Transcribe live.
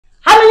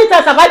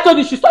times have I told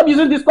you she stop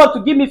using this cup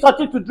to give me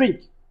something to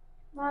drink?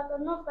 Ma, I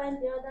cannot find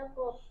the other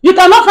cup. You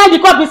cannot find the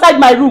cup inside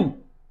my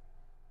room.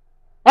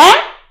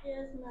 Eh?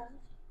 Yes, ma'am.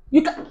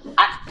 You can.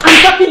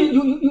 I'm talking.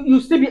 You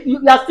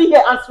are still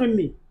here answering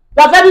me.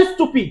 You are very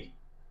stupid.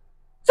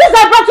 Since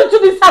I brought you to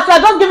this house, you are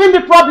just giving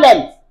me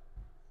problems.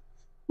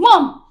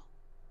 Mom,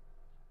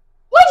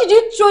 why did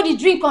you throw the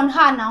drink on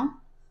her now?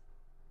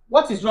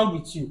 What is wrong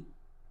with you?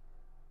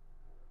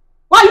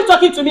 Why are you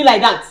talking to me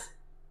like that?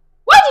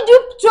 Why did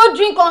you throw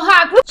drink on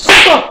her?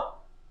 Shut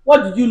up!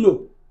 What did you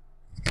know?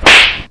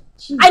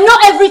 I know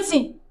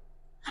everything.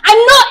 I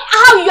know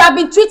how you have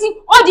been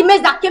treating all the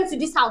maids that came to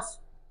this house.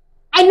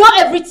 I know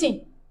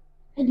everything.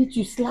 Edith,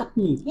 you slapped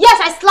me. Yes,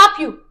 I slap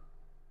you.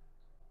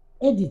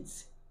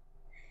 Edith,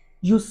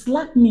 you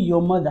slapped me,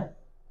 your mother.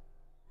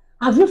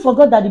 Have you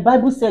forgot that the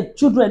Bible said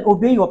children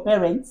obey your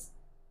parents?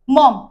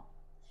 Mom,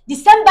 the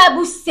same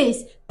Bible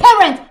says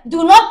parents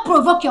do not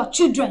provoke your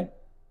children.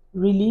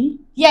 Really?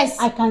 Yes.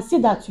 I can see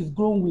that you've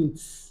grown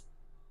wings.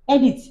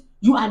 Edith,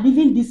 you are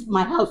leaving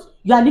my house.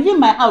 You are leaving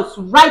my house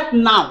right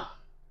now.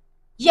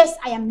 Yes,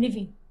 I am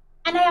leaving.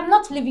 And I am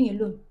not living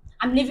alone.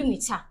 I'm living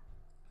with her.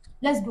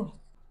 Let's go.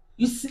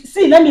 You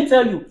see, let me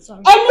tell you.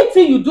 Sorry.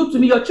 Anything you do to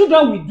me, your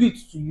children will do it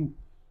to you.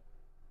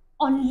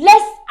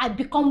 Unless I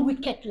become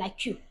wicked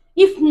like you.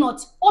 If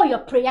not, all your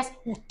prayers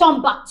will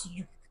turn back to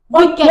you.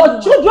 But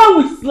your children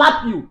will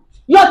slap you.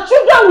 Your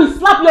children will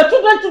slap you. Your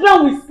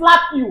children will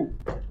slap you.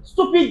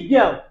 Stupid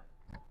girl.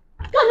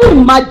 Can you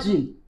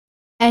imagine?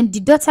 And the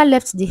daughter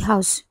left the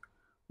house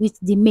with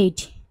the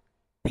maid.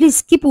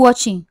 Please keep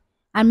watching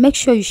and make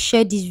sure you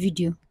share this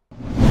video.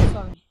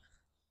 Sorry.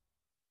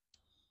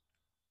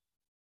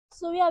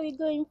 So where are we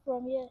going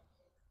from here?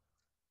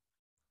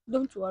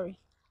 Don't worry.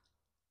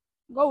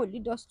 God will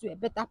lead us to a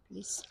better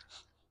place.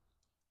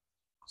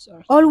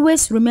 Sorry.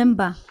 Always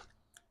remember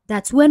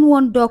that when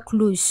one door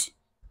closes,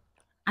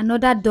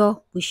 another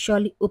door will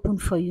surely open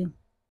for you.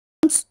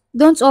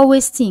 Don't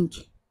always think,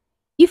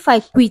 if I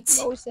quit,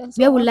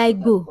 where will I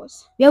go?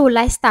 Where will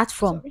I start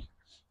from? Sorry.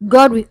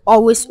 God will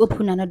always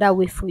open another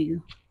way for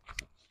you.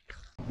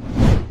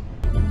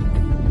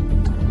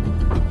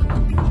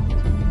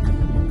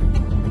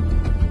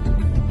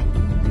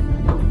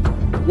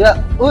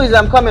 Yeah, who is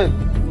I'm coming?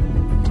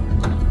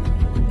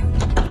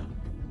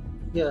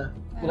 Yeah,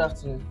 good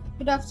afternoon.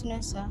 Good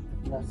afternoon, sir.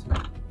 Good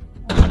afternoon.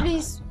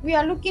 Please, we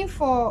are looking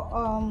for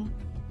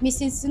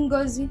Mrs.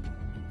 Ngozi,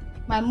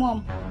 my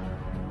mom.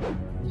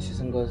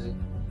 Mrs. Ngozi.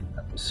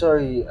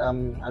 Sorry,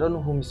 I don't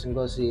know who Mrs.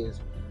 Ngozi is.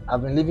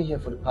 I've been living here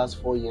for the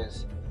past 4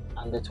 years,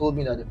 and they told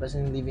me that the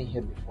person living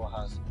here before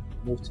has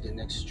moved to the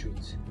next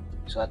street.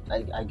 So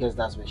I guess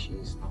that's where she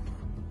is now.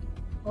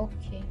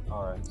 Okay.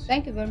 Alright.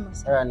 Thank you very much,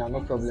 sir. Alright, now,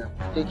 no problem.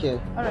 Take care.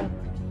 Alright.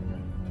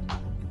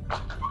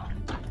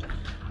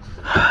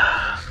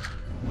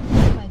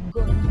 Oh my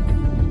God.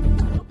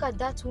 Look at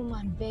that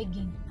woman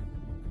begging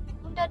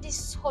under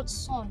this hot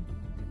sun.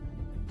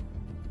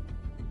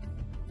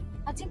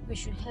 I think we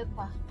should help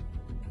her.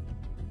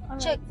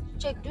 Alright.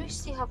 Check. Do you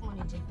still have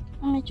money there?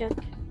 Let me check.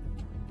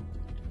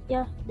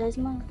 Yeah, there's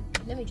mine.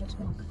 Let me just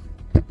mark.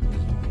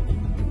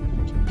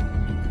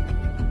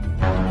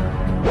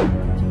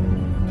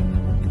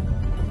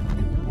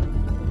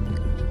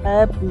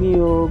 Help me,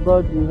 oh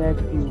God will help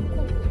you.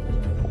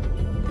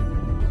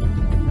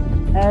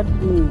 Help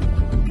me.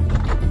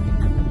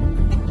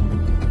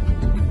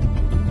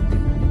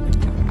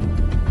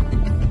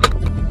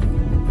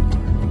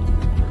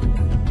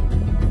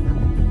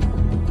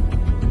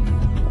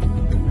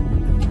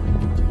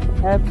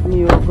 Help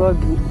me, oh God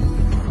will.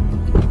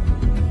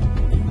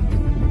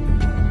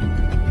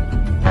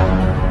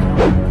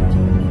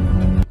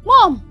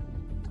 Mom!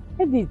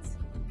 Edith.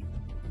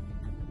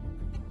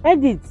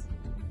 Edith.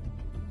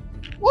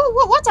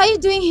 What are you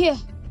doing here?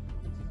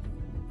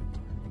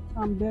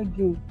 I'm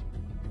begging.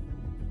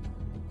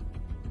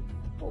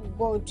 Oh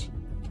God.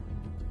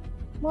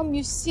 Mom,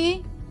 you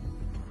see,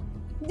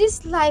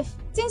 this life,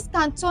 things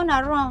can turn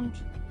around.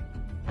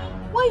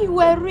 When you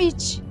were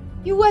rich,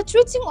 you were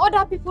treating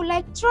other people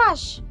like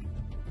trash.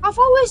 I've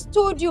always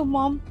told you,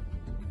 Mom.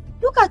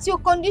 Look at your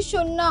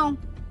condition now.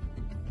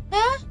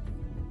 Eh?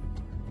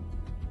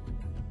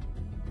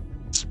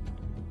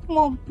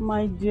 Mom.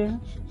 My dear.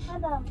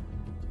 Madam.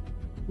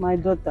 My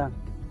daughter,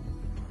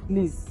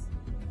 please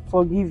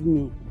forgive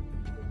me.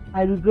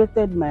 I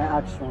regretted my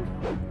action.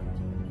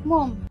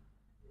 Mom,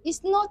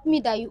 it's not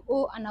me that you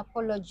owe an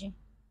apology.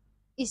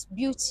 It's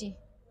Beauty.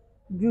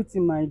 Beauty,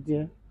 my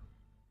dear,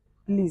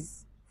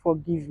 please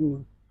forgive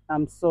me.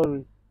 I'm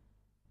sorry.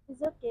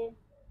 It's okay.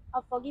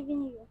 I've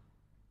forgiven you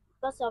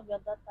because of your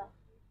daughter.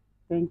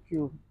 Thank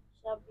you.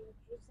 She has been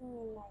treating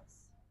me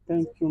nice.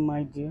 Thank you,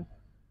 my dear.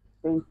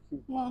 Thank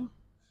you. Mom,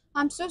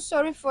 I'm so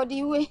sorry for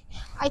the way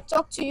I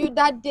talked to you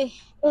that day.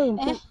 Hey,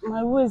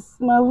 my waist.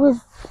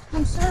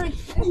 I'm sorry.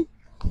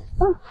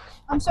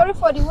 I'm sorry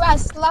for the way I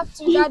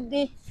slapped you that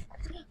day.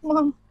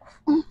 Mom,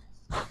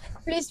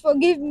 please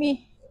forgive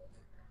me.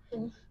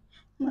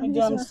 My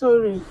dear, I'm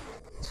sorry.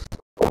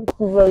 Thank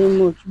you very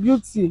much.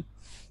 Beauty,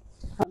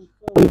 I'm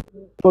sorry.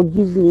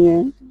 Forgive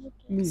me.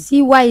 Please.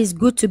 See why it's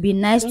good to be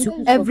nice Thank to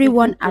you for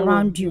everyone taking care of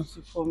around you. this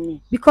for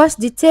me. Because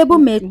the table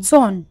Thank may you.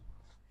 turn.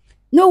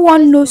 No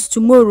one knows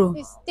tomorrow.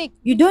 Please take.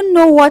 You don't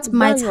know what Is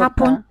might that your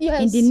happen car?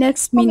 Yes. in the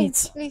next Come in,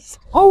 minute. please.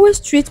 Always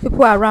treat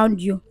people around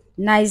you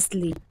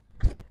nicely.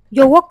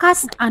 Your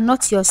workers are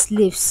not your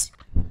slaves.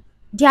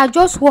 They are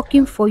just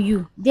working for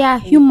you. They are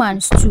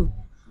humans too.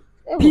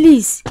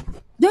 Please,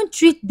 don't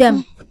treat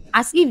them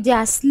as if they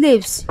are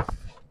slaves.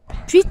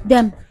 Treat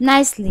them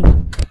nicely.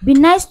 Be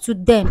nice to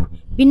them.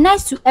 Be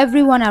nice to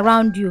everyone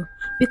around you,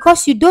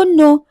 because you don't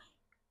know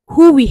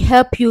who will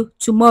help you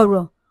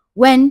tomorrow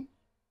when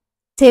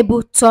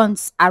table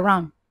turns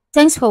around.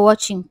 Thanks for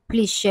watching.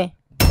 Please share.